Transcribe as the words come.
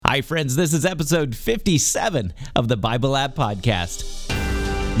Hi, friends. This is episode 57 of the Bible Lab Podcast.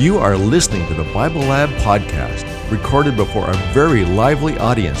 You are listening to the Bible Lab Podcast, recorded before a very lively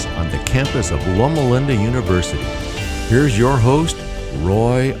audience on the campus of Loma Linda University. Here's your host,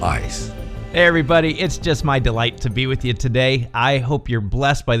 Roy Ice. Hey, everybody. It's just my delight to be with you today. I hope you're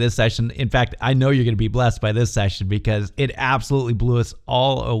blessed by this session. In fact, I know you're going to be blessed by this session because it absolutely blew us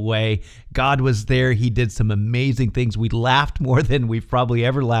all away. God was there. He did some amazing things. We laughed more than we've probably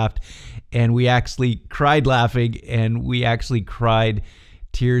ever laughed, and we actually cried laughing, and we actually cried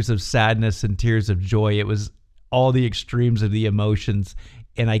tears of sadness and tears of joy. It was all the extremes of the emotions,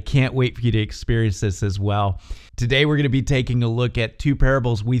 and I can't wait for you to experience this as well. Today, we're going to be taking a look at two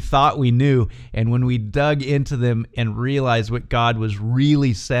parables we thought we knew, and when we dug into them and realized what God was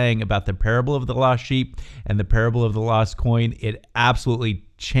really saying about the parable of the lost sheep and the parable of the lost coin, it absolutely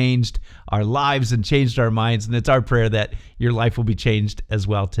changed our lives and changed our minds, and it's our prayer that your life will be changed as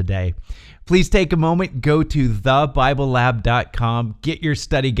well today. Please take a moment, go to thebiblelab.com, get your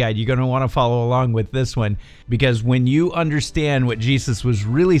study guide. You're going to want to follow along with this one because when you understand what Jesus was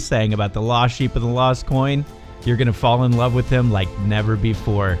really saying about the lost sheep and the lost coin, you're going to fall in love with him like never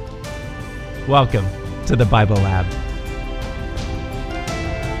before. Welcome to the Bible Lab.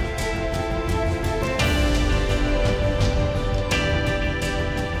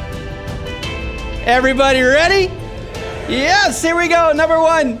 Everybody ready? Yes, here we go. Number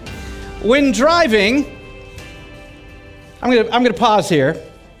one, when driving, I'm gonna pause here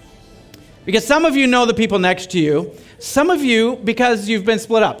because some of you know the people next to you. Some of you, because you've been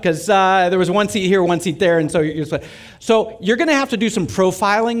split up, because there was one seat here, one seat there, and so you're split. So you're gonna have to do some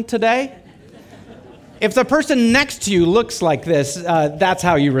profiling today. If the person next to you looks like this, that's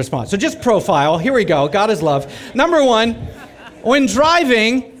how you respond. So just profile. Here we go. God is love. Number one, when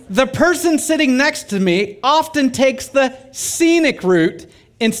driving, the person sitting next to me often takes the scenic route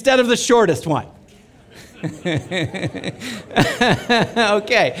instead of the shortest one. Okay,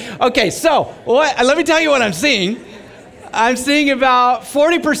 so let me tell you what I'm seeing. I'm seeing about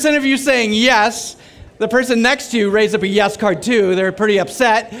 40% of you saying yes. The person next to you raised up a yes card too. They're pretty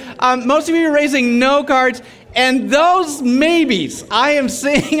upset. Most of you are raising no cards. And those maybes, I am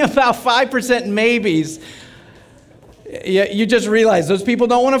seeing about 5% maybes. You just realize those people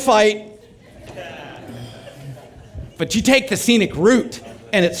don't want to fight. But you take the scenic route,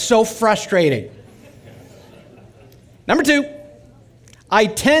 and it's so frustrating. Number two, I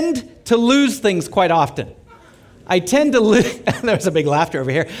tend to lose things quite often. There's a big laughter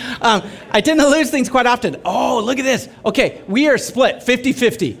over here. I tend to lose things quite often. Oh, look at this. Okay, we are split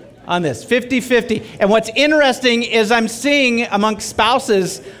 50-50 on this, 50-50. And what's interesting is I'm seeing amongst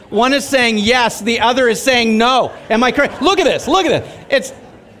spouses, one is saying yes, the other is saying no. Am I correct? Look at this.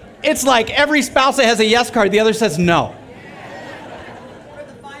 It's like every spouse that has a yes card, the other says no.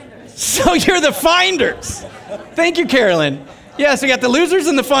 So you're the finders. Thank you, Carolyn. Yes, we got the losers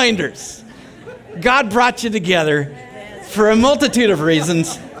and the finders. God brought you together for a multitude of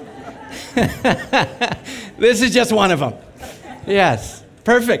reasons. This is just one of them. Yes,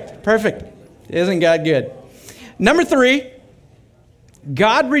 perfect. Isn't God good? Number three,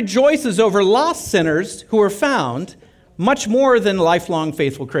 God rejoices over lost sinners who are found much more than lifelong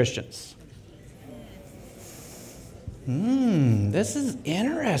faithful Christians. This is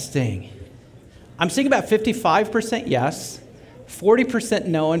interesting. I'm seeing about 55% yes, 40%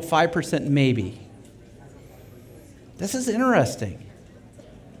 no, and 5% maybe. This is interesting.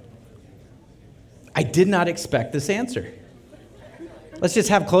 I did not expect this answer. Let's just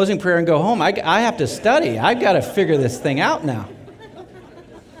have closing prayer and go home. I have to study. I've got to figure this thing out now.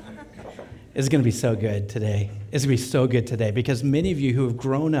 It's going to be so good today. It's going to be so good today because many of you who have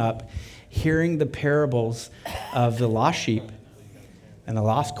grown up hearing the parables of the lost sheep and the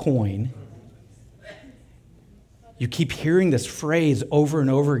lost coin, you keep hearing this phrase over and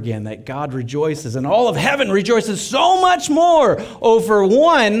over again that God rejoices and all of heaven rejoices so much more over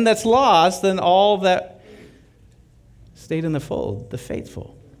one that's lost than all that stayed in the fold, the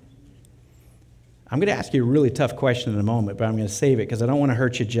faithful. I'm going to ask you a really tough question in a moment, but I'm going to save it because I don't want to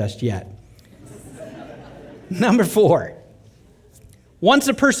hurt you just yet. Number four, once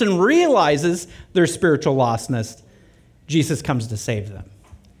a person realizes their spiritual lostness, Jesus comes to save them.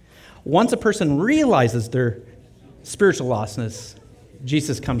 Once a person realizes their spiritual lostness,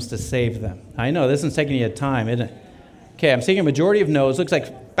 Jesus comes to save them. I know, this is taking you time, isn't it? Okay, I'm seeing a majority of no's. Looks like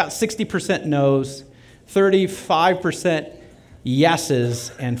about 60% no's, 35%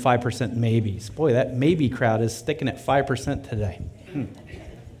 yeses, and 5% maybes. Boy, that maybe crowd is sticking at 5% today.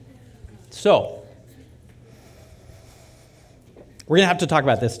 So, we're going to have to talk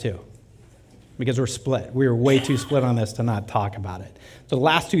about this too. because we're split. We are way too split on this to not talk about it. So the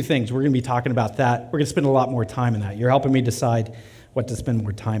last two things, we're going to be talking about that. We're going to spend a lot more time in that. You're helping me decide what to spend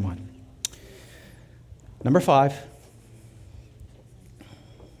more time on. Number 5,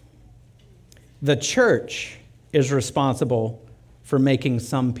 the church is responsible for making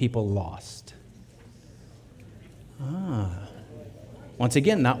some people lost. Once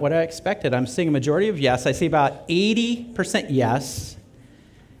again, not what I expected. I'm seeing a majority of yes. I see about 80% yes,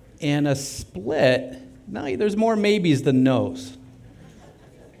 and a split. No, there's more maybes than no's.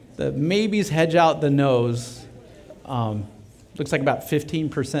 The maybes hedge out the no's. Looks like about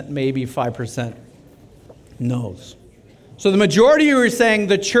 15% maybe, 5% no's. So the majority of you are saying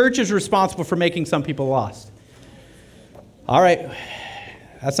the church is responsible for making some people lost. All right,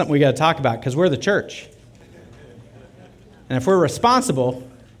 that's something we got to talk about because we're the church. And if we're responsible,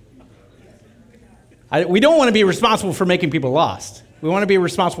 we don't want to be responsible for making people lost. We want to be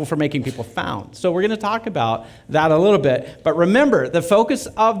responsible for making people found. So we're going to talk about that a little bit. But remember, the focus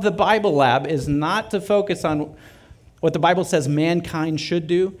of the Bible Lab is not to focus on what the Bible says mankind should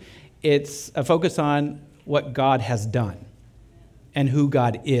do. It's a focus on what God has done and who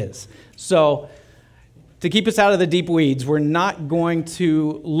God is. So to keep us out of the deep weeds, we're not going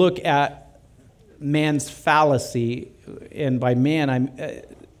to look at man's fallacy. And by man,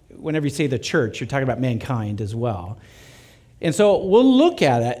 whenever you say the church, you're talking about mankind as well. And so we'll look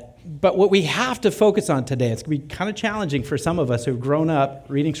at it, but what we have to focus on today, it's going to be kind of challenging for some of us who've grown up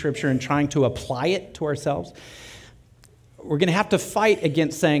reading Scripture and trying to apply it to ourselves. We're going to have to fight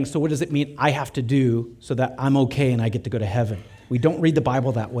against saying, so what does it mean I have to do so that I'm okay and I get to go to heaven? We don't read the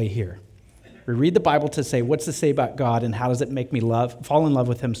Bible that way here. We read the Bible to say, what's to say about God and how does it make me fall in love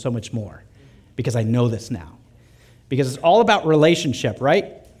with him so much more? Because I know this now. Because it's all about relationship,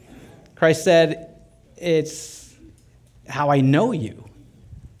 right? Christ said, it's how I know you.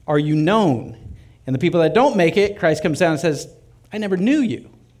 Are you known? And the people that don't make it, Christ comes down and says, I never knew you.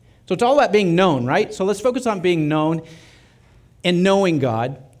 So it's all about being known, right? So let's focus on being known and knowing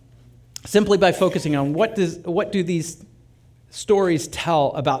God simply by focusing on what do these stories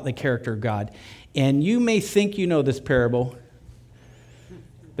tell about the character of God. And you may think you know this parable,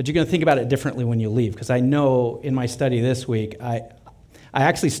 but you're going to think about it differently when you leave. Because I know in my study this week, I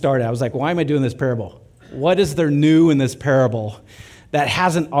actually started, I was like, why am I doing this parable? What is there new in this parable that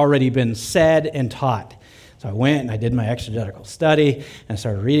hasn't already been said and taught? So I went and I did my exegetical study, and I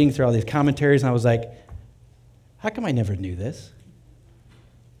started reading through all these commentaries, and I was like, how come I never knew this?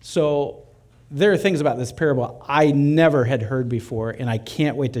 So there are things about this parable I never had heard before, and I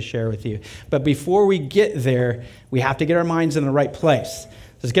can't wait to share with you. But before we get there, we have to get our minds in the right place.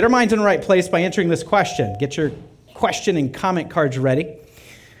 Let's get our minds in the right place by answering this question. Get your question and comment cards ready.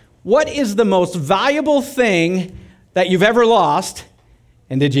 What is the most valuable thing that you've ever lost,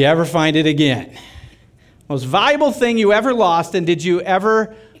 and did you ever find it again? Most valuable thing you ever lost, and did you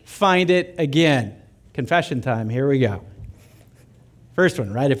ever find it again? Confession time. Here we go. First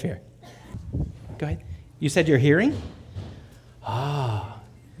one, right up here. Go ahead. You said you're hearing?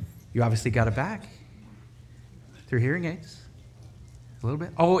 You obviously got it back. Through hearing aids. A little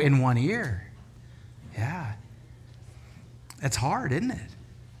bit. Oh, in one ear. Yeah. That's hard, isn't it?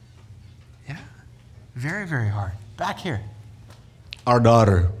 Yeah. Very, very hard. Back here. Our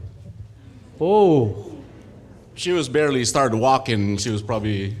daughter. Oh. She was barely started walking. She was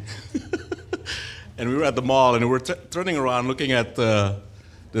probably... And we were at the mall, and we were turning around looking at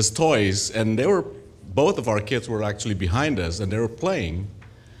these toys, and both of our kids were actually behind us, and they were playing.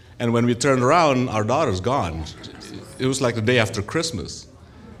 And when we turned around, our daughter's gone. It was like the day after Christmas.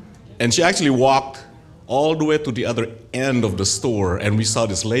 And she actually walked all the way to the other end of the store, and we saw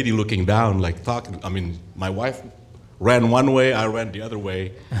this lady looking down, like talking. I mean, my wife ran one way, I ran the other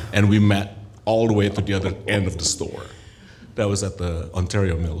way, and we met all the way to the other end of the store. That was at the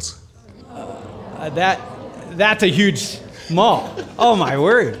Ontario Mills. That's a huge mall. Oh, my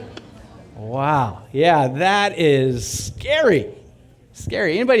word. Wow. Yeah, that is scary.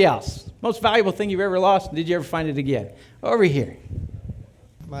 Scary. Anybody else? Most valuable thing you've ever lost, did you ever find it again? Over here.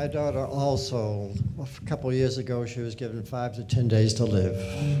 My daughter also, a couple of years ago, she was given 5 to 10 days to live.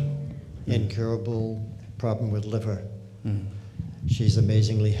 Incurable problem with liver. She's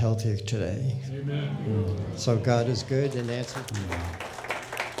amazingly healthy today. Amen. So God is good and answered.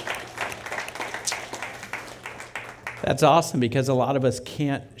 That's awesome because a lot of us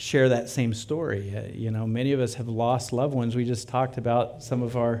can't share that same story. Many of us have lost loved ones. We just talked about some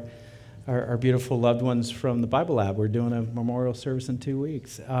of our beautiful loved ones from the Bible Lab. We're doing a memorial service in 2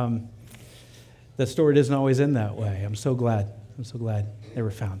 weeks. The story doesn't always end that way. I'm so glad they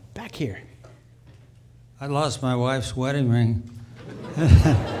were found. Back here. I lost my wife's wedding ring.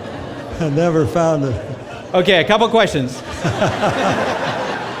 I never found it. Okay, a couple questions.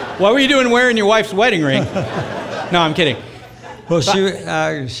 What were you doing wearing your wife's wedding ring? No, I'm kidding. Well,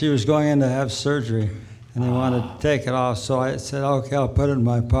 she was going in to have surgery, and they wanted to take it off, so I said, okay, I'll put it in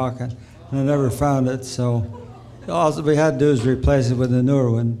my pocket, and I never found it, so all we had to do is replace it with a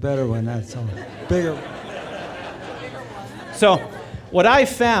newer one, better one, that's all. Bigger. So what I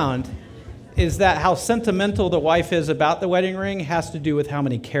found is that how sentimental the wife is about the wedding ring has to do with how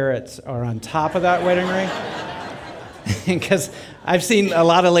many carats are on top of that wedding ring. Because I've seen a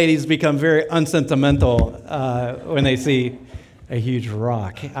lot of ladies become very unsentimental when they see a huge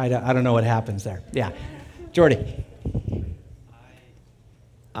rock. I don't know what happens there. Yeah. Jordy.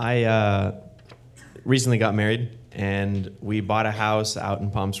 I recently got married, and we bought a house out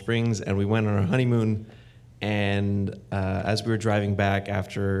in Palm Springs, and we went on our honeymoon. And as we were driving back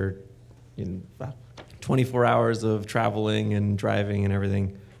after 24 hours of traveling and driving and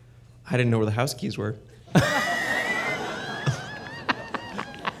everything, I didn't know where the house keys were.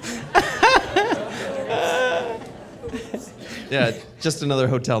 Yeah, just another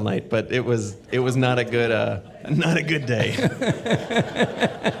hotel night, but it was not a good day.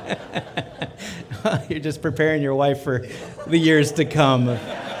 You're just preparing your wife for the years to come of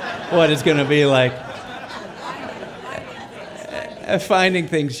what it's going to be like. Finding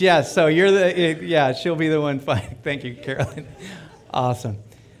things, yes. So she'll be the one finding. Thank you, Carolyn. Awesome.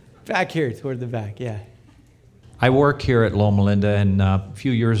 Back here, toward the back, yeah. I work here at Loma Linda, and a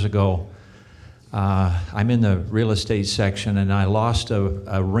few years ago, I'm in the real estate section, and I lost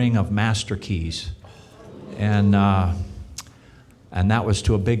a ring of master keys, and that was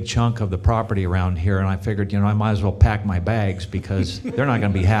to a big chunk of the property around here. And I figured, I might as well pack my bags because they're not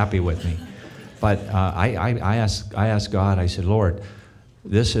going to be happy with me. But I asked God. I said, Lord,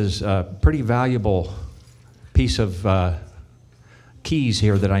 this is a pretty valuable piece of keys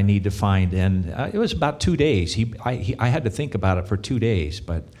here that I need to find. And it was about 2 days. I had to think about it for 2 days,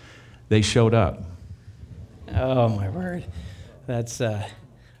 but they showed up. Oh my word, that's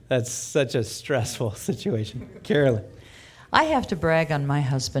such a stressful situation. Carolyn. I have to brag on my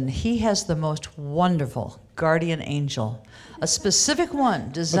husband. He has the most wonderful guardian angel, a specific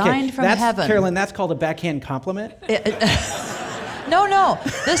one designed from heaven. Carolyn, that's called a backhand compliment? No.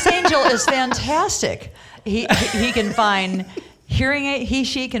 This angel is fantastic. He can find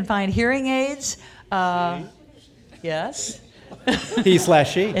she can find hearing aids. Yes.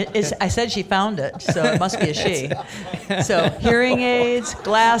 He/she. I said she found it, so it must be a she. So hearing aids,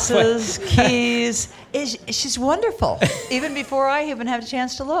 glasses, keys. She's wonderful. Even before I even have a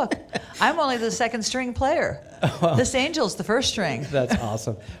chance to look. I'm only the second string player. This angel's the first string. That's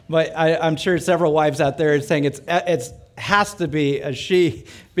awesome. But I'm sure several wives out there are saying it has to be a she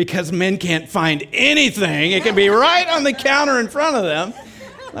because men can't find anything. It can be right on the counter in front of them.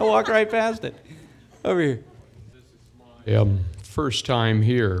 I walk right past it. Over here. First time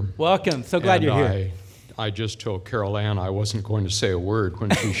here. Welcome. So glad you're here. I just told Carol Ann I wasn't going to say a word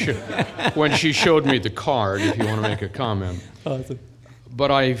when she showed me the card, if you want to make a comment. Awesome.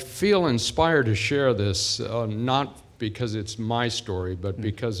 But I feel inspired to share this, not because it's my story, but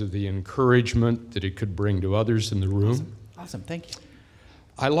because of the encouragement that it could bring to others in the room. Awesome. Thank you.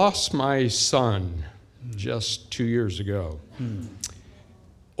 I lost my son just 2 years ago.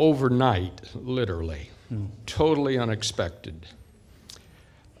 Overnight, literally. Totally unexpected.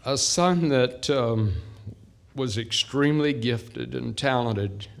 A son that was extremely gifted and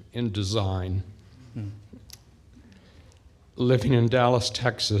talented in design, living in Dallas,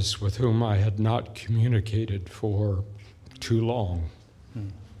 Texas, with whom I had not communicated for too long.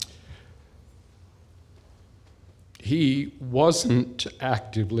 He wasn't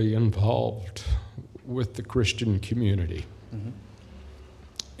actively involved with the Christian community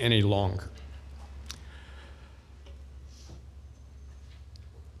any longer.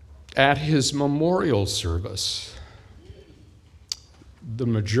 At his memorial service, the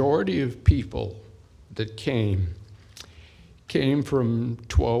majority of people that came from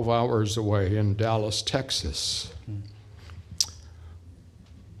 12 hours away in Dallas, Texas.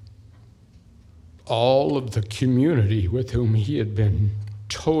 All of the community with whom he had been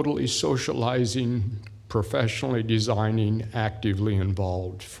totally socializing, professionally designing, actively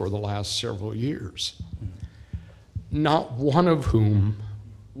involved for the last several years. Not one of whom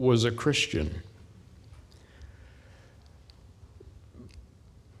was a Christian.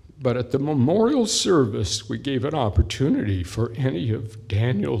 But at the memorial service, we gave an opportunity for any of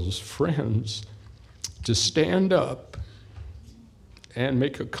Daniel's friends to stand up and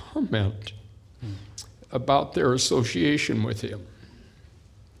make a comment about their association with him.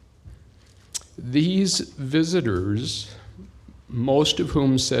 These visitors, most of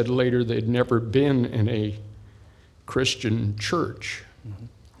whom said later they'd never been in a Christian church,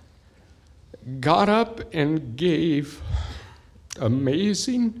 got up and gave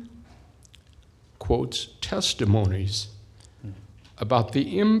amazing, quotes, testimonies about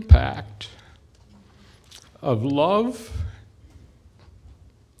the impact of love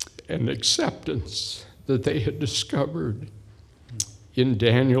and acceptance that they had discovered in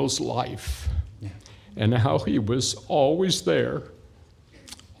Daniel's life, and how he was always there,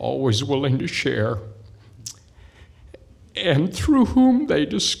 always willing to share, and through whom they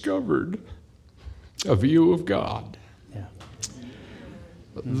discovered a view of God.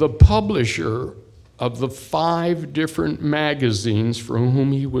 The publisher of the 5 different magazines for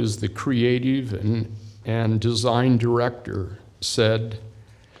whom he was the creative and design director said,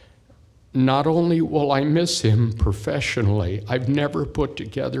 "Not only will I miss him professionally, I've never put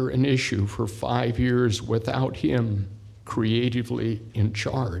together an issue for 5 years without him creatively in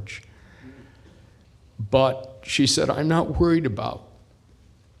charge." But she said, "I'm not worried about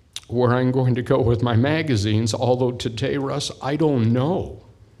where I'm going to go with my magazines, although today, Russ, I don't know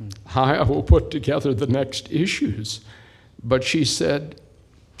how I will put together the next issues." But she said,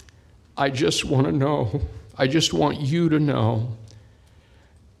 I just want you to know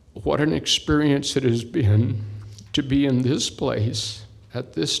what an experience it has been to be in this place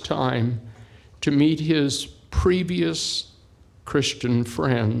at this time, to meet his previous Christian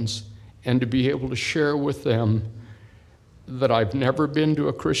friends, and to be able to share with them that I've never been to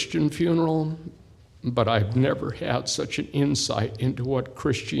a Christian funeral, but I've never had such an insight into what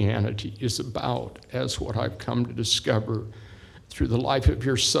Christianity is about as what I've come to discover through the life of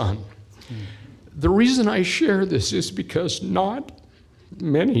your son. The reason I share this is because not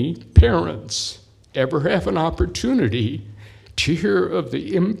many parents ever have an opportunity to hear of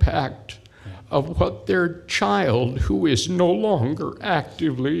the impact of what their child, who is no longer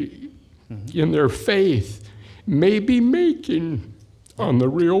actively in their faith, may be making on the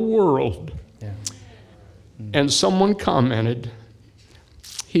real world. And someone commented,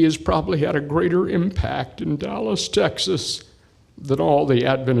 he has probably had a greater impact in Dallas, Texas, than all the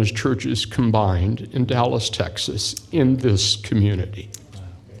Adventist churches combined in Dallas, Texas, in this community.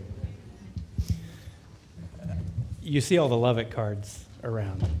 You see all the Love It cards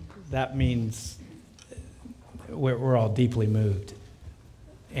around. That means we're all deeply moved.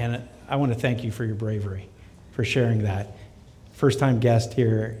 And I want to thank you for your bravery, for sharing that. First-time guest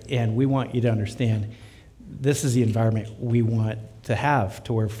here, and we want you to understand this is the environment we want to have,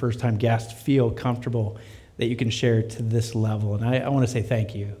 to where first-time guests feel comfortable that you can share to this level. And I want to say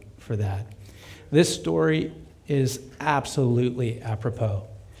thank you for that. This story is absolutely apropos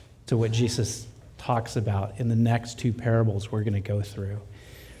to what Jesus talks about in the next 2 parables we're going to go through.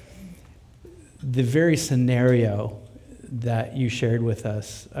 The very scenario that you shared with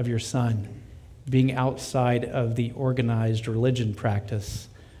us of your son being outside of the organized religion practice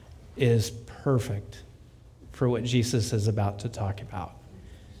is perfect for what Jesus is about to talk about,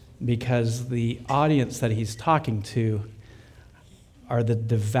 because the audience that he's talking to are the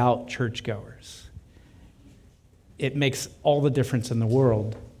devout churchgoers. It makes all the difference in the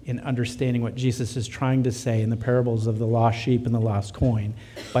world in understanding what Jesus is trying to say in the parables of the lost sheep and the lost coin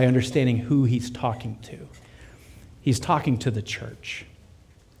by understanding who he's talking to. He's talking to the church.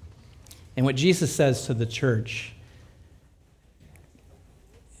 And what Jesus says to the church,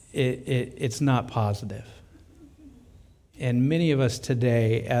 it's not positive. And many of us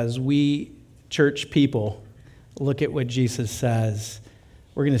today, as we church people look at what Jesus says,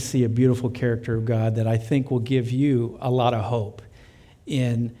 we're going to see a beautiful character of God that I think will give you a lot of hope.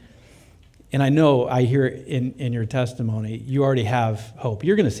 And I know I hear in your testimony, you already have hope.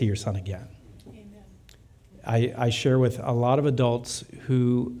 You're going to see your son again. Amen. I share with a lot of adults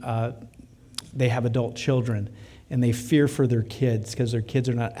who they have adult children, and they fear for their kids because their kids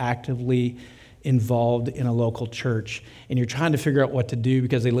are not actively involved in a local church. And you're trying to figure out what to do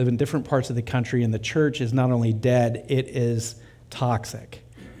because they live in different parts of the country, and the church is not only dead, it is toxic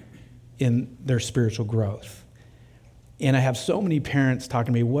in their spiritual growth. And I have so many parents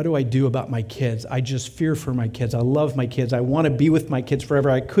talking to me, what do I do about my kids? I just fear for my kids. I love my kids. I want to be with my kids forever.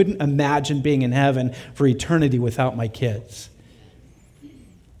 I couldn't imagine being in heaven for eternity without my kids.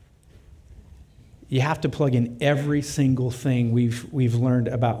 You have to plug in every single thing we've learned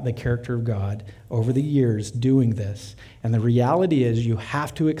about the character of God over the years doing this. And the reality is you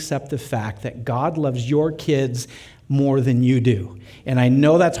have to accept the fact that God loves your kids more than you do. And I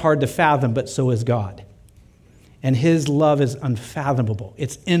know that's hard to fathom, but so is God. And his love is unfathomable.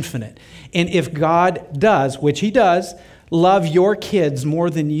 It's infinite. And if God does, which he does, love your kids more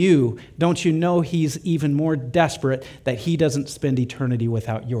than you, don't you know he's even more desperate that he doesn't spend eternity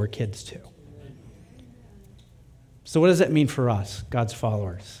without your kids too? So what does that mean for us, God's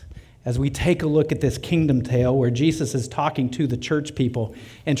followers? As we take a look at this kingdom tale where Jesus is talking to the church people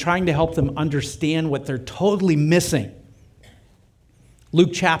and trying to help them understand what they're totally missing.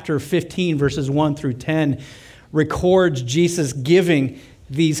 Luke chapter 15, verses 1 through 10, records Jesus giving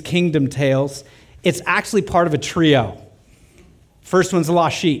these kingdom tales. It's actually part of a trio. First one's the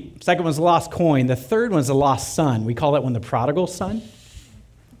lost sheep. Second one's the lost coin. The third one's the lost son. We call that one the prodigal son.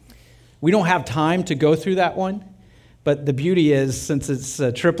 We don't have time to go through that one. But the beauty is, since it's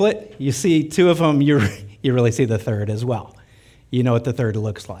a triplet, you see two of them, you really see the third as well. You know what the third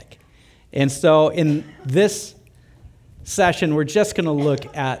looks like. And so in this session, we're just going to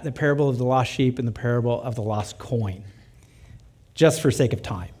look at the parable of the lost sheep and the parable of the lost coin, just for sake of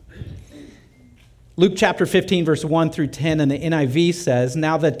time. Luke chapter 15, verse 1 through 10 in the NIV says,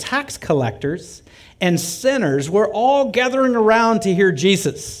 "Now the tax collectors and sinners were all gathering around to hear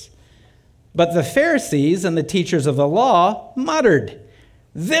Jesus. But the Pharisees and the teachers of the law muttered,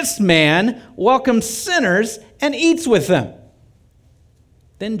 'This man welcomes sinners and eats with them.'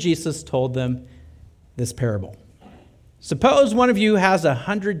 Then Jesus told them this parable. 'Suppose one of you has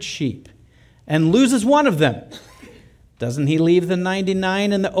 100 sheep and loses one of them. Doesn't he leave the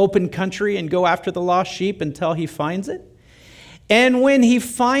 99 in the open country and go after the lost sheep until he finds it? And when he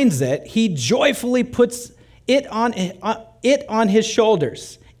finds it, he joyfully puts it on his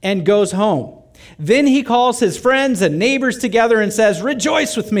shoulders and goes home. Then he calls his friends and neighbors together and says,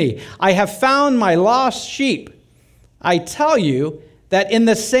 "Rejoice with me, I have found my lost sheep." I tell you that in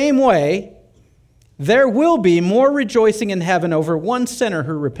the same way, there will be more rejoicing in heaven over one sinner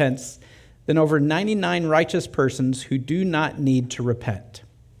who repents than over 99 righteous persons who do not need to repent."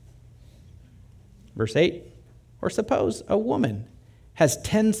 Verse 8, "Or suppose a woman has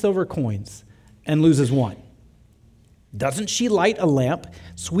 10 silver coins and loses one. Doesn't she light a lamp,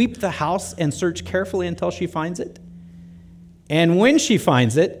 sweep the house, and search carefully until she finds it? And when she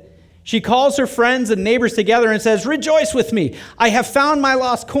finds it, she calls her friends and neighbors together and says, 'Rejoice with me, I have found my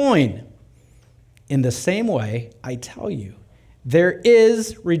lost coin.' In the same way, I tell you, there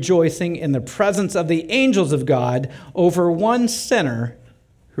is rejoicing in the presence of the angels of God over one sinner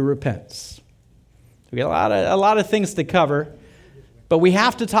who repents." We got a lot of things to cover, but we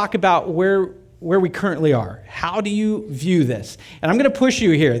have to talk about where we currently are. How do you view this? And I'm going to push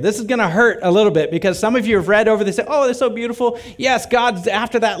you here. This is going to hurt a little bit because some of you have read over this and say, "Oh, they're so beautiful. Yes, God's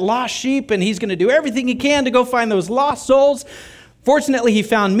after that lost sheep and he's going to do everything he can to go find those lost souls. Fortunately, he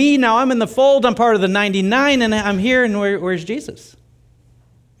found me. Now I'm in the fold. I'm part of the 99 and I'm here. And where's Jesus?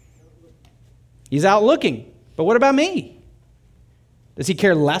 He's out looking. But what about me? Does he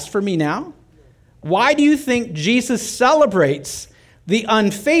care less for me now? Why do you think Jesus celebrates the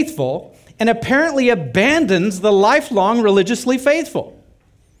unfaithful and apparently abandons the lifelong religiously faithful?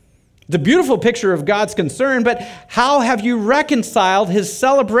 The beautiful picture of God's concern, but how have you reconciled his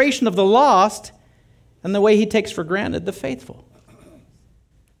celebration of the lost and the way he takes for granted the faithful?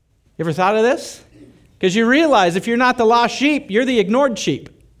 You ever thought of this? Because you realize if you're not the lost sheep, you're the ignored sheep.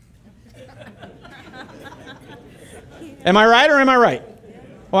 Am I right or am I right?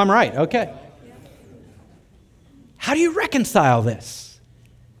 Oh, I'm right. Okay. How do you reconcile this?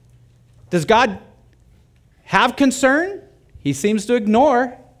 Does God have concern? He seems to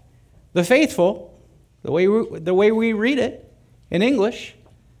ignore the faithful, the way we read it in English.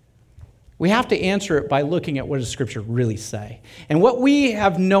 We have to answer it by looking at what does Scripture really say. And what we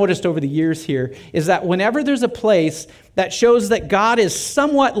have noticed over the years here is that whenever there's a place that shows that God is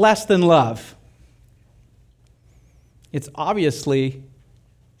somewhat less than love, it's obviously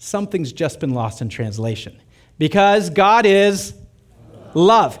something's just been lost in translation. Because God is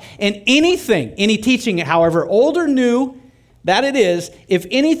love. And anything, any teaching, however old or new that it is, if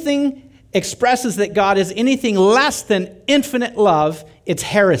anything expresses that God is anything less than infinite love, it's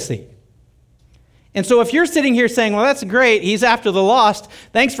heresy. And so if you're sitting here saying, "Well, that's great, he's after the lost,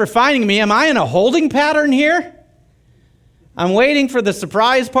 thanks for finding me," am I in a holding pattern here? I'm waiting for the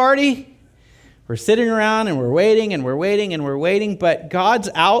surprise party. We're sitting around and we're waiting and we're waiting and we're waiting, but God's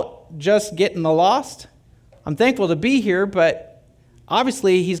out just getting the lost. I'm thankful to be here, but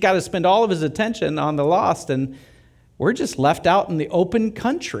obviously he's got to spend all of his attention on the lost, and we're just left out in the open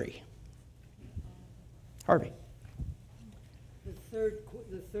country. Harvey. The third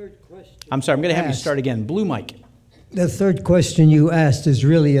question. I'm sorry, I'm going to have you start again. Blue mic. The third question you asked is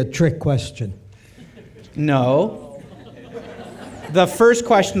really a trick question. No. The first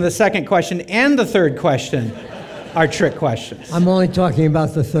question, the second question, and the third question are trick questions. I'm only talking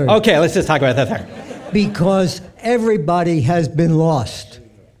about the third. Okay, let's just talk about the third. Because everybody has been lost.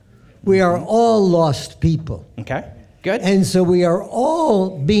 We are all lost people. Okay, good. And so we are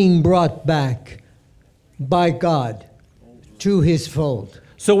all being brought back by God to his fold.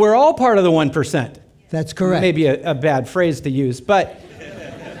 So we're all part of the 1%. That's correct. Maybe a bad phrase to use, but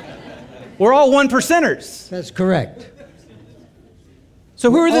we're all 1%ers. That's correct.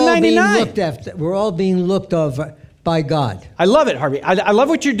 So who are the 99? We're all being looked over by God. I love it, Harvey. I love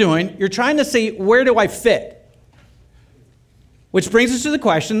what you're doing. You're trying to see, where do I fit? Which brings us to the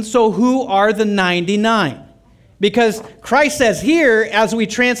question, so who are the 99? Because Christ says here, as we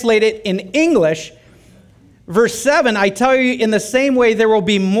translate it in English, verse 7, I tell you, in the same way there will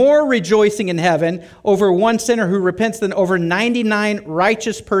be more rejoicing in heaven over one sinner who repents than over 99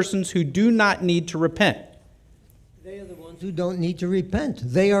 righteous persons who do not need to repent. They are the ones who don't need to repent.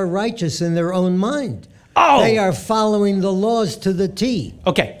 They are righteous in their own mind. Oh! They are following the laws to the T.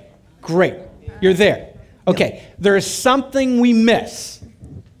 Okay, great. You're there. Okay, there is something we miss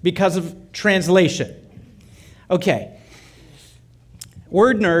because of translation. Okay.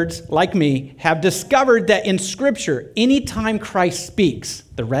 Word nerds like me have discovered that in Scripture, anytime Christ speaks,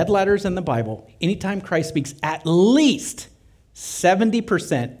 the red letters in the Bible, anytime Christ speaks, at least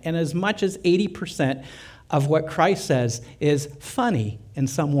 70% and as much as 80% of what Christ says is funny in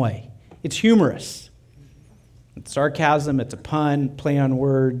some way. It's humorous. It's sarcasm, it's a pun, play on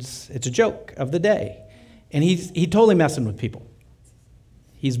words, it's a joke of the day. And he's totally messing with people.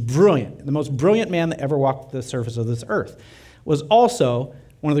 He's brilliant. The most brilliant man that ever walked the surface of this earth. Was also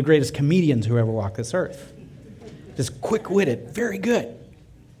one of the greatest comedians who ever walked this earth. Just quick-witted, very good.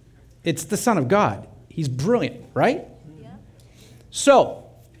 It's the Son of God. He's brilliant, right? Yeah. So,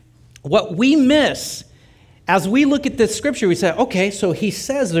 what we miss as we look at this scripture, we say, okay, so he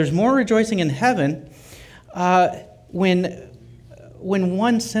says there's more rejoicing in heaven when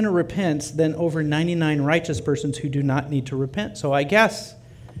one sinner repents than over 99 righteous persons who do not need to repent. So I guess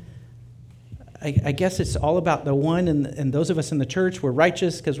it's all about the one, and those of us in the church, we're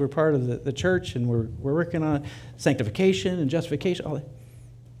righteous because we're part of the church, and we're working on sanctification and justification. All that.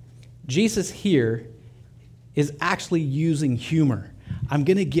 Jesus here is actually using humor. I'm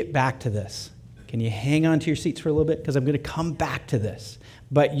going to get back to this. Can you hang on to your seats for a little bit? Because I'm going to come back to this.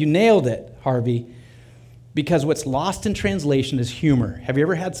 But you nailed it, Harvey, because what's lost in translation is humor. Have you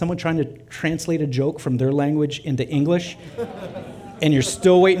ever had someone trying to translate a joke from their language into English? And you're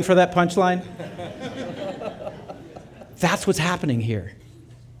still waiting for that punchline? That's what's happening here.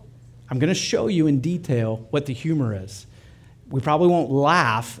 I'm going to show you in detail what the humor is. We probably won't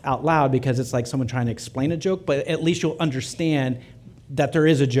laugh out loud because it's like someone trying to explain a joke, but at least you'll understand that there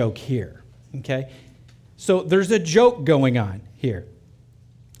is a joke here, okay? So there's a joke going on here.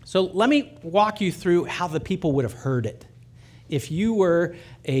 So let me walk you through how the people would have heard it. If you were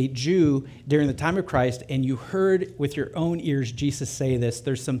a Jew during the time of Christ and you heard with your own ears Jesus say this,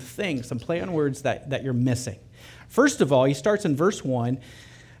 there's some things, some play on words that you're missing. First of all, he starts in verse 1.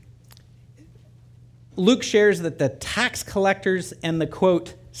 Luke shares that the tax collectors and the,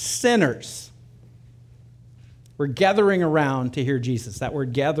 quote, sinners were gathering around to hear Jesus. That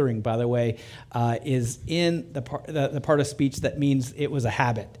word gathering, by the way, is in the part of speech that means it was a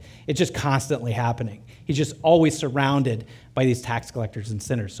habit. It's just constantly happening. He's just always surrounded by these tax collectors and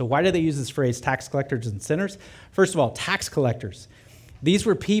sinners. So why do they use this phrase, tax collectors and sinners? First of all, tax collectors. These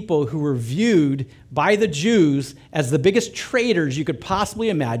were people who were viewed by the Jews as the biggest traitors you could possibly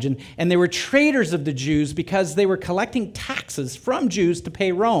imagine, and they were traitors of the Jews because they were collecting taxes from Jews to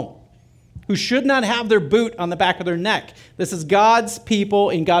pay Rome, who should not have their boot on the back of their neck. This is God's people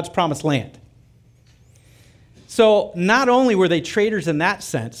in God's promised land. So not only were they traitors in that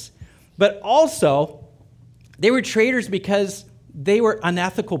sense, but also they were traitors because they were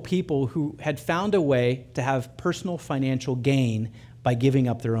unethical people who had found a way to have personal financial gain by giving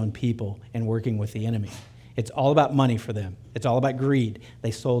up their own people and working with the enemy. It's all about money for them. It's all about greed.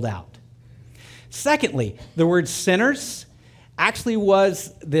 They sold out. Secondly, the word sinners actually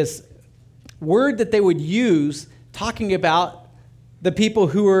was this word that they would use talking about the people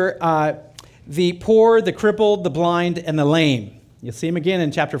who were the poor, the crippled, the blind, and the lame. You'll see them again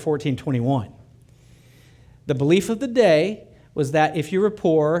in chapter 14:21. The belief of the day was that if you were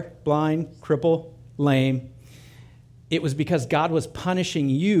poor, blind, crippled, lame, it was because God was punishing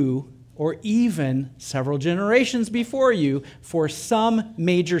you or even several generations before you for some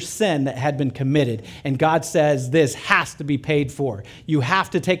major sin that had been committed. And God says, this has to be paid for. You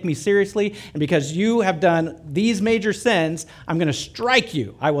have to take me seriously, and because you have done these major sins, I'm going to strike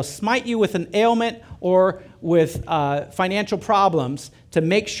you. I will smite you with an ailment or with financial problems to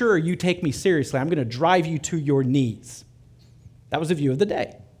make sure you take me seriously. I'm going to drive you to your knees. That was the view of the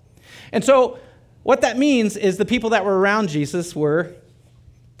day. And so What that means is the people that were around Jesus were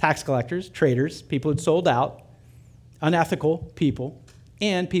tax collectors, traders, people who'd sold out, unethical people,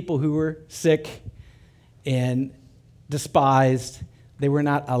 and people who were sick and despised. They were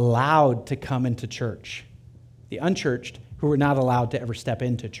not allowed to come into church. The unchurched who were not allowed to ever step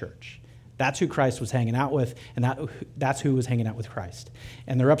into church. That's who Christ was hanging out with, and that's who was hanging out with Christ.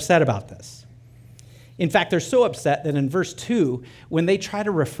 And they're upset about this. In fact, they're so upset that in verse 2, when they try to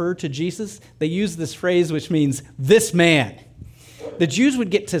refer to Jesus, they use this phrase which means, this man. The Jews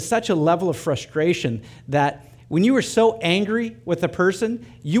would get to such a level of frustration that when you were so angry with a person,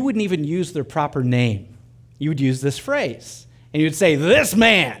 you wouldn't even use their proper name. You would use this phrase, and you'd say, this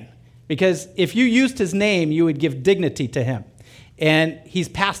man. Because if you used his name, you would give dignity to him. And he's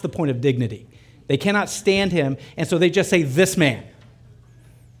past the point of dignity. They cannot stand him, and so they just say, this man.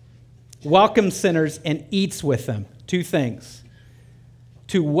 Welcomes sinners and eats with them. Two things.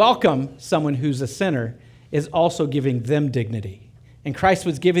 To welcome someone who's a sinner is also giving them dignity. And Christ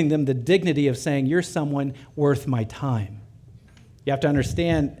was giving them the dignity of saying, you're someone worth my time. You have to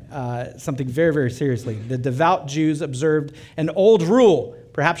understand something very, very seriously. The devout Jews observed an old rule.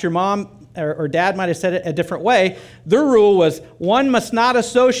 Perhaps your mom or dad might have said it a different way. Their rule was, one must not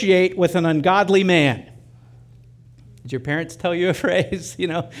associate with an ungodly man. Did your parents tell you a phrase?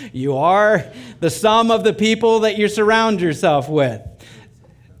 You are the sum of the people that you surround yourself with.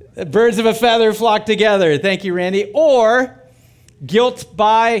 Birds of a feather flock together. Thank you, Randy. Or guilt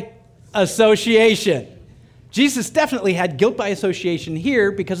by association. Jesus definitely had guilt by association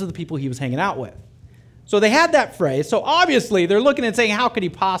here because of the people he was hanging out with. So they had that phrase. So obviously they're looking and saying, how could he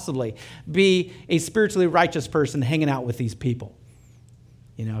possibly be a spiritually righteous person hanging out with these people?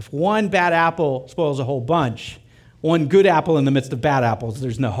 If one bad apple spoils a whole bunch, one good apple in the midst of bad apples,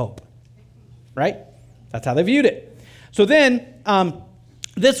 there's no hope. Right? That's how they viewed it. So then,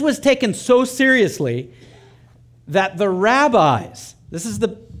 this was taken so seriously that the rabbis, this is the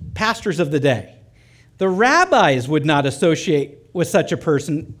pastors of the day, the rabbis would not associate with such a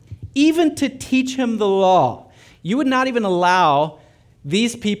person, even to teach him the law. You would not even allow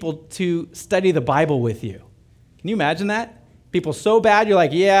these people to study the Bible with you. Can you imagine that? People so bad, you're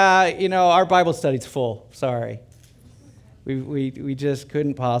like, yeah, our Bible study's full. Sorry. We just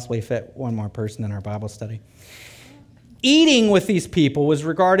couldn't possibly fit one more person in our Bible study. Eating with these people was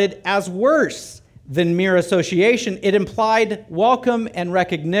regarded as worse than mere association. It implied welcome and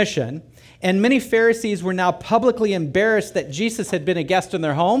recognition. And many Pharisees were now publicly embarrassed that Jesus had been a guest in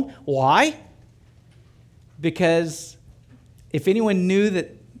their home. Why? Because if anyone knew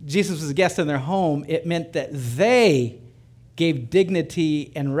that Jesus was a guest in their home, it meant that they gave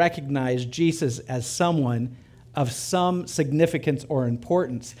dignity and recognized Jesus as someone of some significance or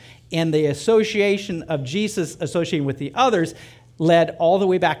importance. And the association of Jesus associating with the others led all the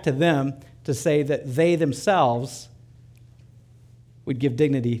way back to them to say that they themselves would give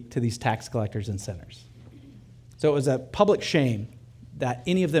dignity to these tax collectors and sinners. So it was a public shame that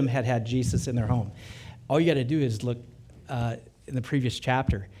any of them had Jesus in their home. All you got to do is look in the previous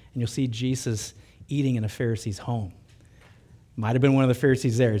chapter, and you'll see Jesus eating in a Pharisee's home. Might have been one of the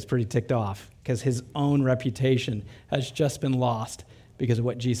Pharisees there. He's pretty ticked off because his own reputation has just been lost because of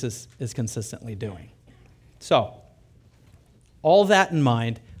what Jesus is consistently doing. So, all that in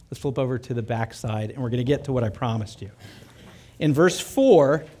mind, let's flip over to the backside, and we're going to get to what I promised you. In verse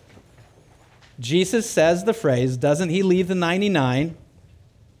 4, Jesus says the phrase, doesn't he leave the 99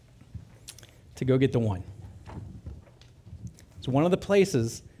 to go get the one? It's one of the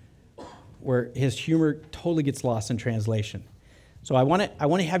places where his humor totally gets lost in translation. So I want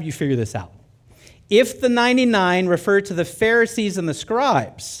to have you figure this out. If the 99 refer to the Pharisees and the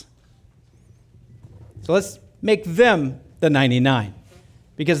scribes, so let's make them the 99,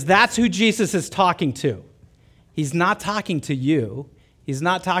 because that's who Jesus is talking to. He's not talking to you. He's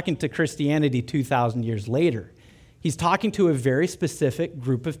not talking to Christianity 2,000 years later. He's talking to a very specific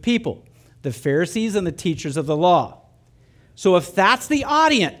group of people, the Pharisees and the teachers of the law. So if that's the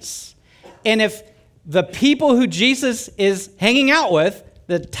audience, and if the people who Jesus is hanging out with,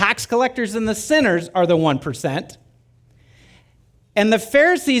 the tax collectors and the sinners, are the 1%, and the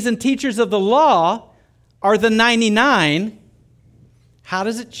Pharisees and teachers of the law are the 99, how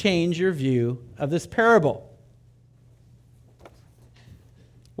does it change your view of this parable?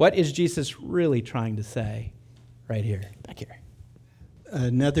 What is Jesus really trying to say right here, back here?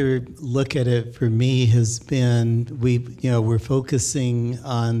 Another look at it for me has been we're focusing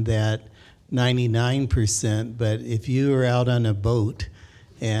on that 99%, but if you are out on a boat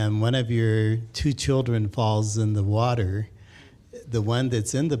and one of your two children falls in the water, the one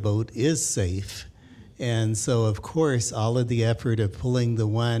that's in the boat is safe, And so, of course, all of the effort of pulling the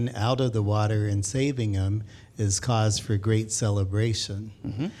one out of the water and saving him is cause for great celebration.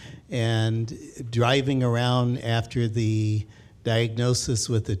 Mm-hmm. And driving around after the diagnosis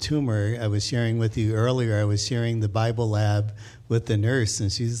with the tumor, I was sharing with you earlier, I was sharing the Bible lab with the nurse,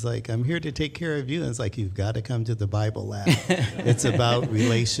 and she's like, I'm here to take care of you. And it's like, you've got to come to the Bible lab. It's about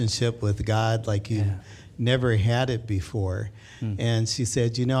relationship with God like you never had it before. And she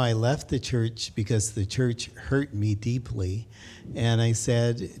said, I left the church because the church hurt me deeply. And I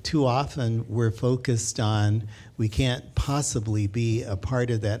said, too often we're focused on, we can't possibly be a part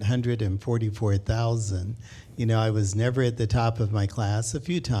of that 144,000. I was never at the top of my class, a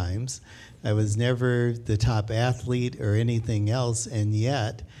few times. I was never the top athlete or anything else. And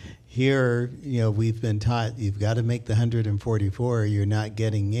yet, here, we've been taught you've got to make the 144 or you're not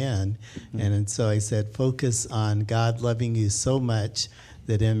getting in. And so I said, focus on God loving you so much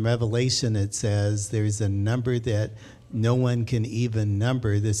that in Revelation it says there's a number that no one can even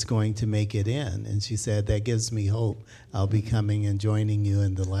number that's going to make it in. And she said, that gives me hope. I'll be coming and joining you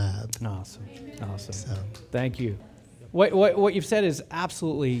in the lab. Awesome. So. Thank you. What you've said is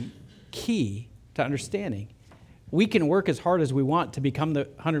absolutely key to understanding. We can work as hard as we want to become the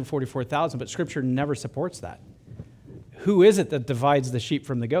 144,000, but Scripture never supports that. Who is it that divides the sheep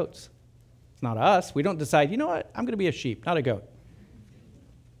from the goats? It's not us. We don't decide, I'm going to be a sheep, not a goat.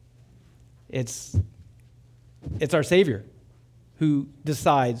 It's our Savior who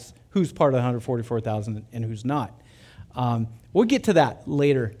decides who's part of the 144,000 and who's not. We'll get to that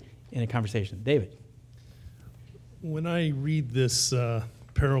later in a conversation. David. When I read this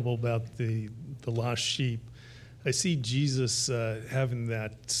parable about the lost sheep, I see Jesus having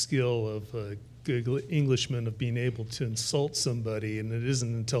that skill of a good Englishman of being able to insult somebody, and it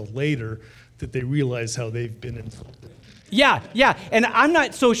isn't until later that they realize how they've been insulted. Yeah, and I'm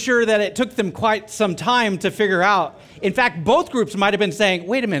not so sure that it took them quite some time to figure out. In fact, both groups might have been saying,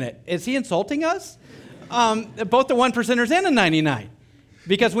 wait a minute, is he insulting us? Both the 1%ers and the 99.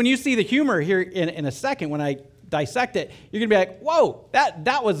 Because when you see the humor here in a second, when I dissect it, you're going to be like, whoa,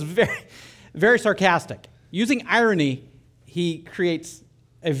 that was very, very sarcastic. Using irony, he creates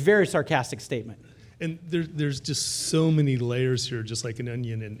a very sarcastic statement. And there's just so many layers here, just like an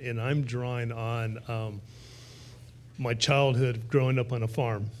onion. And I'm drawing on my childhood growing up on a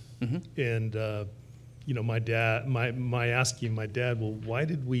farm. Mm-hmm. And, my dad, my asking my dad, well, why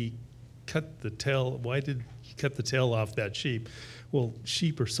did we cut the tail? Why did you cut the tail off that sheep? Well,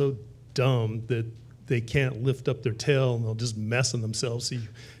 sheep are so dumb that they can't lift up their tail and they'll just mess on themselves. So you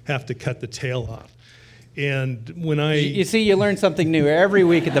have to cut the tail off. And when You see, you learn something new every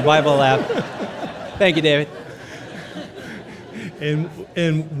week at the Bible Lab. Thank you, David.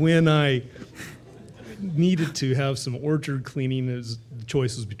 And when I needed to have some orchard cleaning, the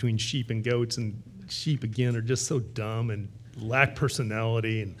choices between sheep and goats, and sheep, again, are just so dumb and lack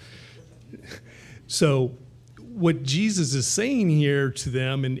personality. And so what Jesus is saying here to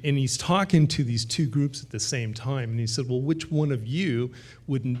them, and he's talking to these two groups at the same time, and he said, well, which one of you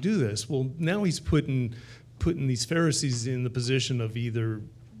wouldn't do this? Well, now he's putting these Pharisees in the position of either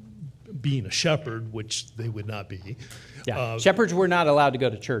being a shepherd, which they would not be. Yeah, shepherds were not allowed to go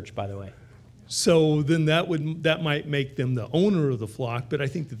to church, by the way. So then that might make them the owner of the flock, but I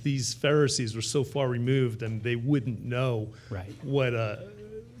think that these Pharisees were so far removed and they wouldn't know what a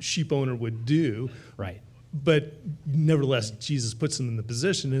sheep owner would do. Right. But nevertheless, Jesus puts them in the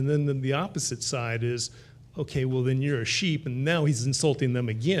position. And then the opposite side is, okay, well, then you're a sheep, and now he's insulting them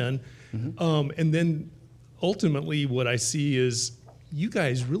again. Mm-hmm. And then ultimately what I see is you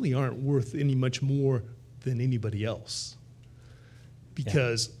guys really aren't worth any much more than anybody else,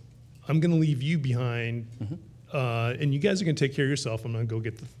 because I'm going to leave you behind, and you guys are going to take care of yourself. I'm going to go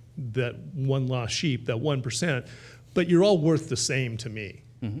get that one lost sheep, that 1%, but you're all worth the same to me.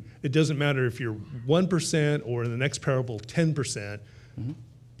 Mm-hmm. It doesn't matter if you're 1% or in the next parable 10%.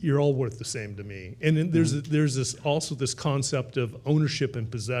 You're all worth the same to me. And then there's this concept of ownership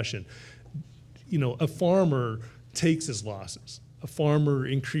and possession. A farmer takes his losses. A farmer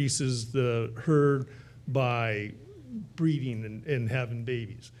increases the herd by breeding and having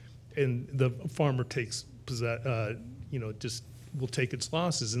babies, and the farmer takes just will take its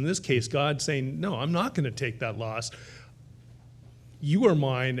losses. In this case, God's saying, no, I'm not going to take that loss. You are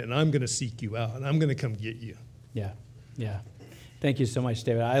mine, and I'm going to seek you out, and I'm going to come get you. Yeah. Thank you so much,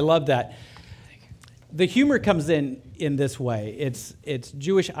 David. I love that. The humor comes in this way. It's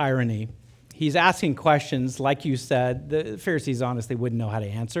Jewish irony. He's asking questions, like you said, the Pharisees honestly wouldn't know how to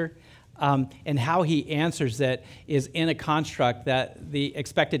answer. And how he answers it is in a construct that the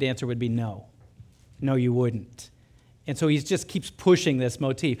expected answer would be no. No, you wouldn't. And so he just keeps pushing this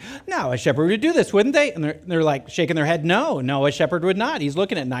motif. No, a shepherd would do this, wouldn't they? And they're like shaking their head, no, a shepherd would not. He's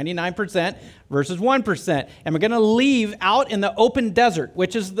looking at 99% versus 1%. And we're going to leave out in the open desert,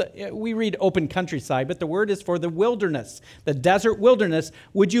 which is, we read open countryside, but the word is for the wilderness, the desert wilderness.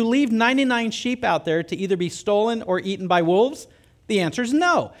 Would you leave 99 sheep out there to either be stolen or eaten by wolves? The answer is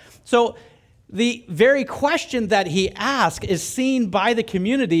no. So the very question that he asked is seen by the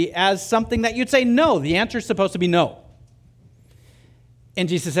community as something that you'd say no. The answer is supposed to be no. And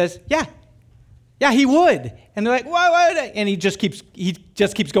Jesus says, yeah, he would. And they're like, why? And he just keeps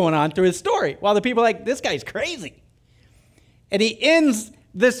going on through his story while the people are like, this guy's crazy. And he ends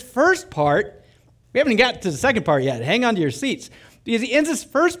this first part. We haven't even got to the second part yet. Hang on to your seats. Because he ends this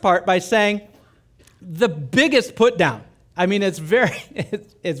first part by saying the biggest put down. I mean, it's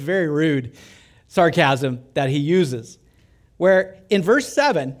very rude sarcasm that he uses. Where in verse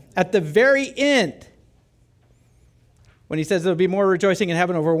 7, at the very end, when he says there'll be more rejoicing in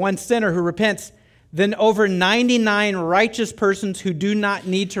heaven over one sinner who repents than over 99 righteous persons who do not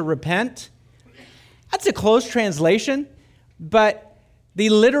need to repent. That's a close translation, but the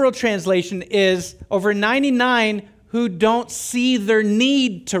literal translation is over 99 who don't see their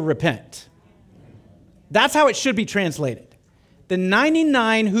need to repent. That's how it should be translated. The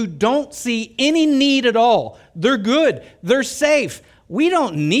 99 who don't see any need at all. They're good. They're safe. We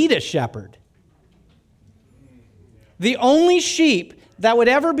don't need a shepherd. The only sheep that would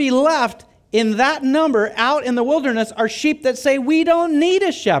ever be left in that number out in the wilderness are sheep that say, we don't need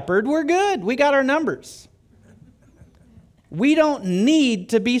a shepherd. We're good. We got our numbers. We don't need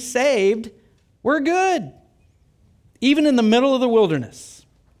to be saved. We're good. Even in the middle of the wilderness.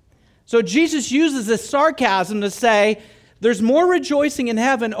 So Jesus uses this sarcasm to say, there's more rejoicing in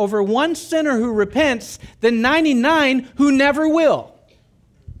heaven over one sinner who repents than 99 who never will.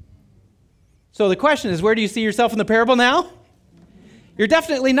 So the question is, where do you see yourself in the parable now? You're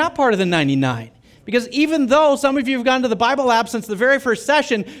definitely not part of the 99. Because even though some of you have gone to the Bible Lab since the very first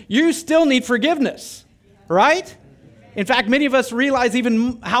session, you still need forgiveness, right? In fact, many of us realize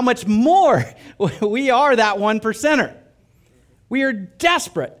even how much more we are that 1%er. We are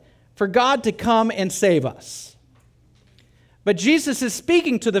desperate for God to come and save us. But Jesus is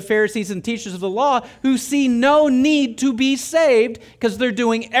speaking to the Pharisees and teachers of the law who see no need to be saved because they're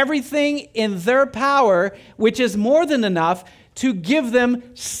doing everything in their power, which is more than enough to give them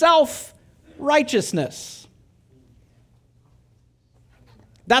self-righteousness.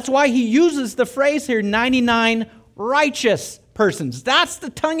 That's why he uses the phrase here, 99 righteous persons. That's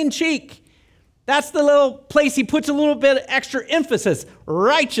the tongue-in-cheek. That's the little place he puts a little bit of extra emphasis.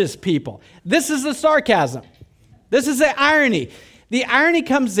 Righteous people. This is the sarcasm. This is the irony. The irony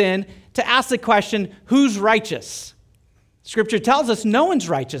comes in to ask the question, who's righteous? Scripture tells us no one's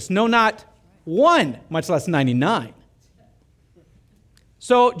righteous. No, not one, much less 99.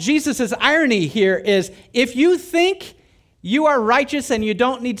 So Jesus' irony here is, if you think you are righteous and you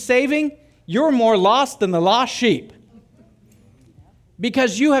don't need saving, you're more lost than the lost sheep.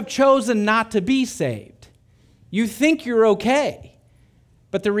 Because you have chosen not to be saved. You think you're okay.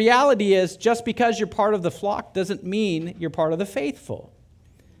 But the reality is, just because you're part of the flock doesn't mean you're part of the faithful.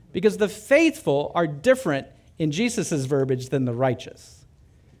 Because the faithful are different in Jesus' verbiage than the righteous.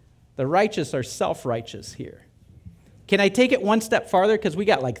 The righteous are self-righteous here. Can I take it one step farther? Because we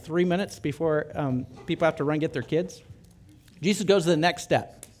got like 3 minutes before people have to run get their kids. Jesus goes to the next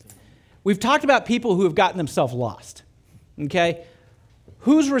step. We've talked about people who have gotten themselves lost. Okay?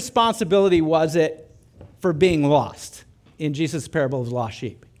 Whose responsibility was it for being lost in Jesus' parable of the lost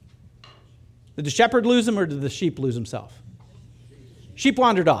sheep? Did the shepherd lose him or did the sheep lose himself? Sheep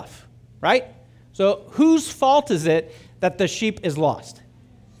wandered off, right? So whose fault is it that the sheep is lost?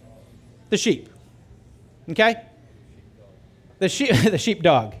 The sheep. Okay? The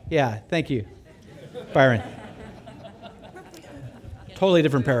sheepdog. Yeah, thank you, Byron. Totally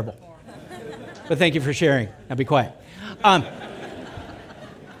different parable. But thank you for sharing. Now be quiet.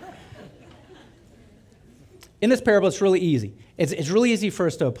 In this parable, it's really easy. It's really easy for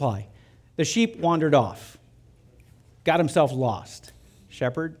us to apply. The sheep wandered off, got himself lost.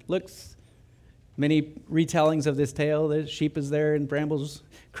 Shepherd looks, many retellings of this tale, the sheep is there in brambles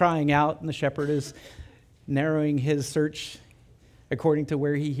crying out, and the shepherd is narrowing his search according to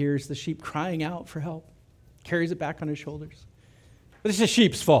where he hears the sheep crying out for help, carries it back on his shoulders. But it's the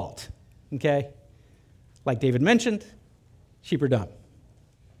sheep's fault, okay? Like David mentioned, sheep are dumb.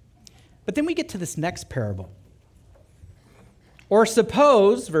 But then we get to this next parable. Or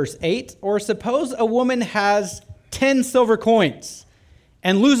suppose, verse 8, or suppose a woman has 10 silver coins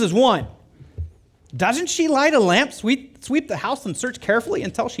and loses one. Doesn't she light a lamp, sweep the house, and search carefully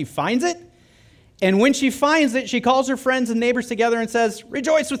until she finds it? And when she finds it, she calls her friends and neighbors together and says,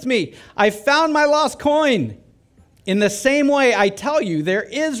 "Rejoice with me. I found my lost coin." In the same way, I tell you, there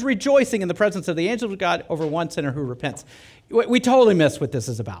is rejoicing in the presence of the angels of God over one sinner who repents. We totally miss what this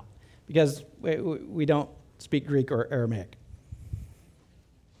is about because we don't speak Greek or Aramaic.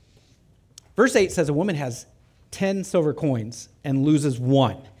 Verse 8 says a woman has 10 silver coins and loses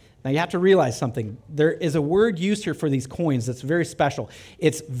one. Now, you have to realize something. There is a word used here for these coins that's very special.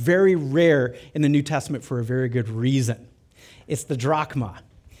 It's very rare in the New Testament for a very good reason. It's the drachma.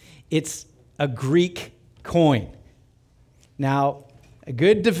 It's a Greek coin. Now, a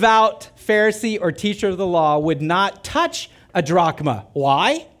good devout Pharisee or teacher of the law would not touch a drachma.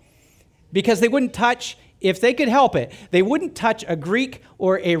 Why? Because they wouldn't touch, if they could help it, they wouldn't touch a Greek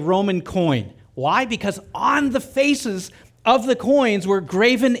or a Roman coin. Why? Because on the faces of the coins were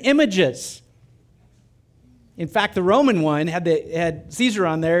graven images. In fact, the Roman one had Caesar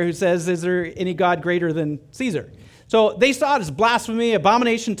on there who says, "Is there any God greater than Caesar?" So they saw it as blasphemy,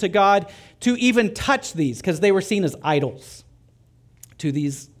 abomination to God, to even touch these because they were seen as idols to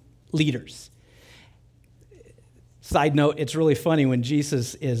these leaders. Side note, it's really funny when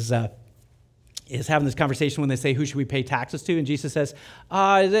Jesus is having this conversation when they say, "Who should we pay taxes to?" And Jesus says,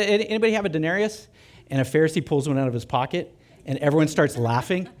 "Does anybody have a denarius?" And a Pharisee pulls one out of his pocket, and everyone starts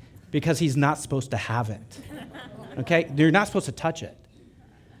laughing because he's not supposed to have it. Okay? You're not supposed to touch it.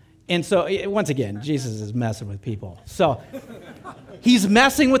 And so, once again, Jesus is messing with people. So, he's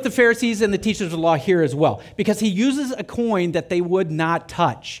messing with the Pharisees and the teachers of the law here as well because he uses a coin that they would not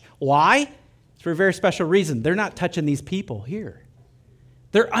touch. Why? It's for a very special reason. They're not touching these people here.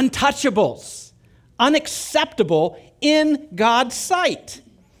 They're untouchables, unacceptable in God's sight.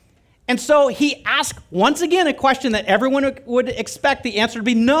 And so he asked once again a question that everyone would expect the answer to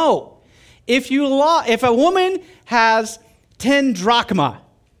be no. If a woman has 10 drachma,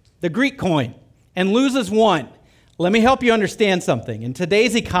 the Greek coin, and loses one, let me help you understand something. In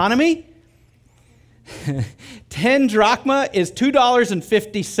today's economy, 10 drachma is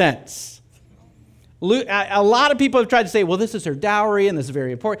 $2.50. A lot of people have tried to say, well, this is her dowry and this is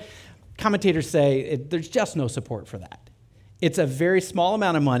very important. Commentators say there's just no support for that. It's a very small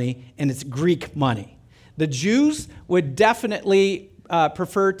amount of money, and it's Greek money. The Jews would definitely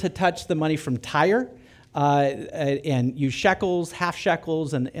prefer to touch the money from Tyre and use shekels, half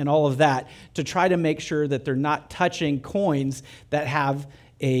shekels, and all of that to try to make sure that they're not touching coins that have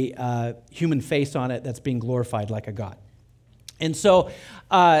a human face on it that's being glorified like a god. And so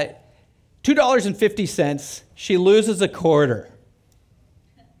 $2.50, she loses a quarter.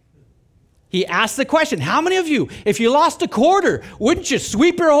 He asked the question, how many of you, if you lost a quarter, wouldn't you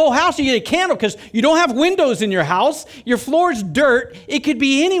sweep your whole house? You get a candle because you don't have windows in your house. Your floor's dirt. It could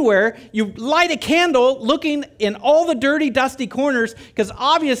be anywhere. You light a candle looking in all the dirty, dusty corners because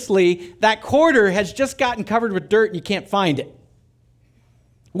obviously that quarter has just gotten covered with dirt and you can't find it.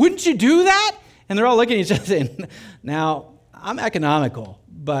 Wouldn't you do that? And they're all looking at each other saying, now, I'm economical,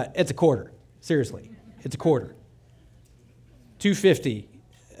 but it's a quarter. Seriously, it's a quarter. $2.50.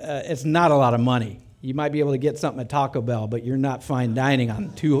 It's not a lot of money. You might be able to get something at Taco Bell, but you're not fine dining on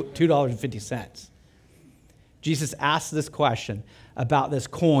 $2.50. Jesus asked this question about this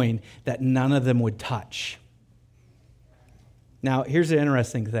coin that none of them would touch. Now, here's the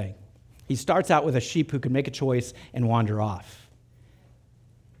interesting thing. He starts out with a sheep who can make a choice and wander off.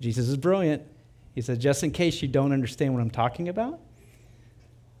 Jesus is brilliant. He says, just in case you don't understand what I'm talking about,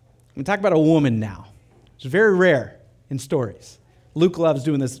 I'm going to talk about a woman now. It's very rare in stories. Luke loves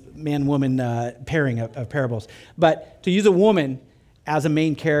doing this man-woman pairing of parables. But to use a woman as a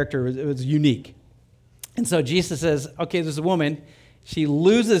main character, it was unique. And so Jesus says, okay, there's a woman. She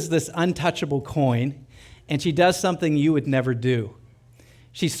loses this untouchable coin, and she does something you would never do.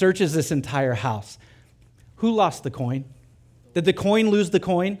 She searches this entire house. Who lost the coin? Did the coin lose the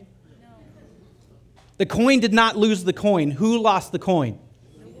coin? No. The coin did not lose the coin. Who lost the coin?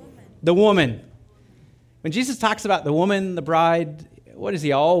 The woman. When Jesus talks about the woman, the bride, what is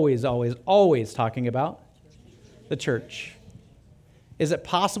he always talking about? The church. Is it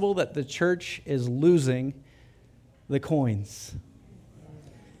possible that the church is losing the coins?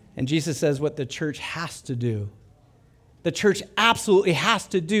 And Jesus says what the church has to do. The church absolutely has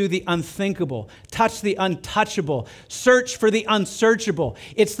to do the unthinkable, touch the untouchable, search for the unsearchable.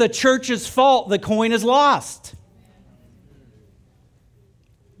 It's the church's fault the coin is lost.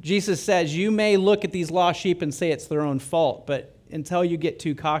 Jesus says, you may look at these lost sheep and say it's their own fault, but until you get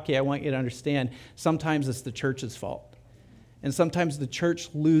too cocky, I want you to understand, sometimes it's the church's fault. And sometimes the church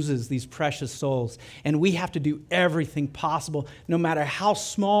loses these precious souls. And we have to do everything possible, no matter how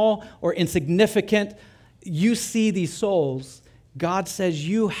small or insignificant you see these souls, God says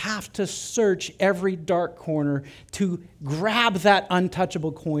you have to search every dark corner to grab that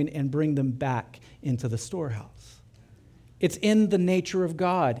untouchable coin and bring them back into the storehouse. It's in the nature of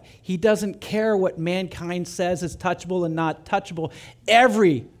God. He doesn't care what mankind says is touchable and not touchable.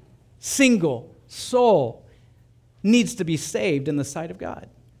 Every single soul needs to be saved in the sight of God.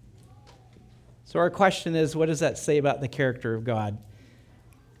 So our question is, what does that say about the character of God?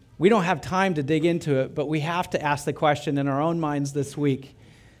 We don't have time to dig into it, but we have to ask the question in our own minds this week.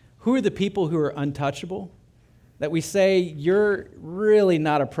 Who are the people who are untouchable? That we say, you're really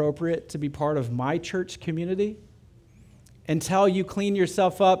not appropriate to be part of my church community? Until you clean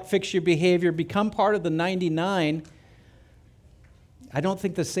yourself up, fix your behavior, become part of the 99, I don't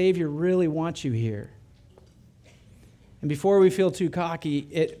think the Savior really wants you here. And before we feel too cocky,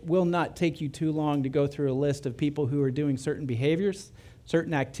 it will not take you too long to go through a list of people who are doing certain behaviors,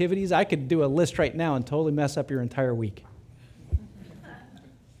 certain activities. I could do a list right now and totally mess up your entire week.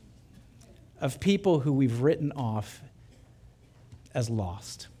 Of people who we've written off as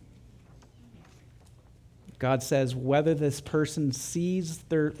lost. God says whether this person sees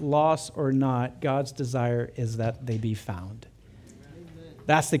their loss or not, God's desire is that they be found.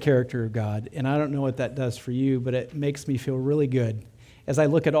 That's the character of God. And I don't know what that does for you, but it makes me feel really good as I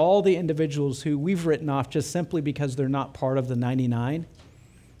look at all the individuals who we've written off just simply because they're not part of the 99.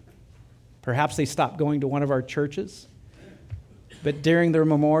 Perhaps they stopped going to one of our churches, but during their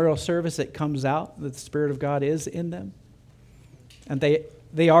memorial service, it comes out that the Spirit of God is in them. And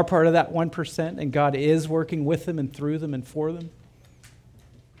they are part of that 1%, and God is working with them and through them and for them.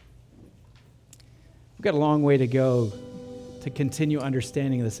 We've got a long way to go to continue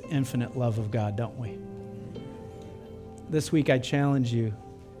understanding this infinite love of God, don't we? This week I challenge you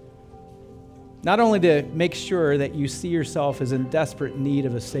not only to make sure that you see yourself as in desperate need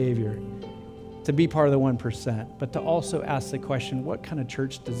of a Savior, to be part of the 1%, but to also ask the question, what kind of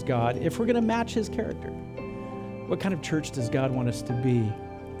church does God, if we're going to match His character, what kind of church does God want us to be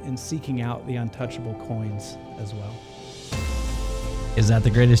in seeking out the untouchable coins as well? Is that the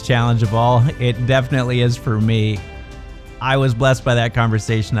greatest challenge of all? It definitely is for me. I was blessed by that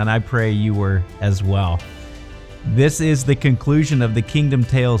conversation, and I pray you were as well. This is the conclusion of the Kingdom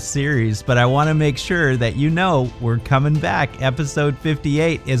Tales series, but I want to make sure that you know we're coming back. Episode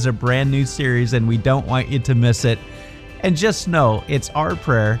 58 is a brand new series, and we don't want you to miss it. And just know, it's our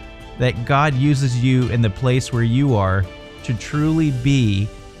prayer that God uses you in the place where you are to truly be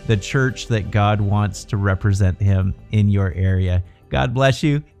the church that God wants to represent Him in your area. God bless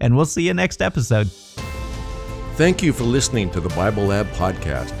you, and we'll see you next episode. Thank you for listening to the Bible Lab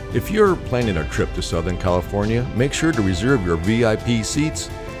podcast. If you're planning a trip to Southern California, make sure to reserve your VIP seats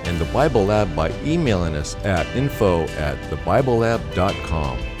and the Bible Lab by emailing us at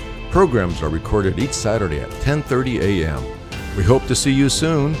info@thebiblelab.com. Programs are recorded each Saturday at 10:30 a.m. We hope to see you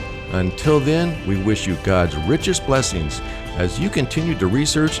soon. Until then, we wish you God's richest blessings as you continue to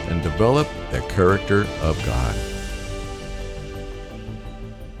research and develop the character of God.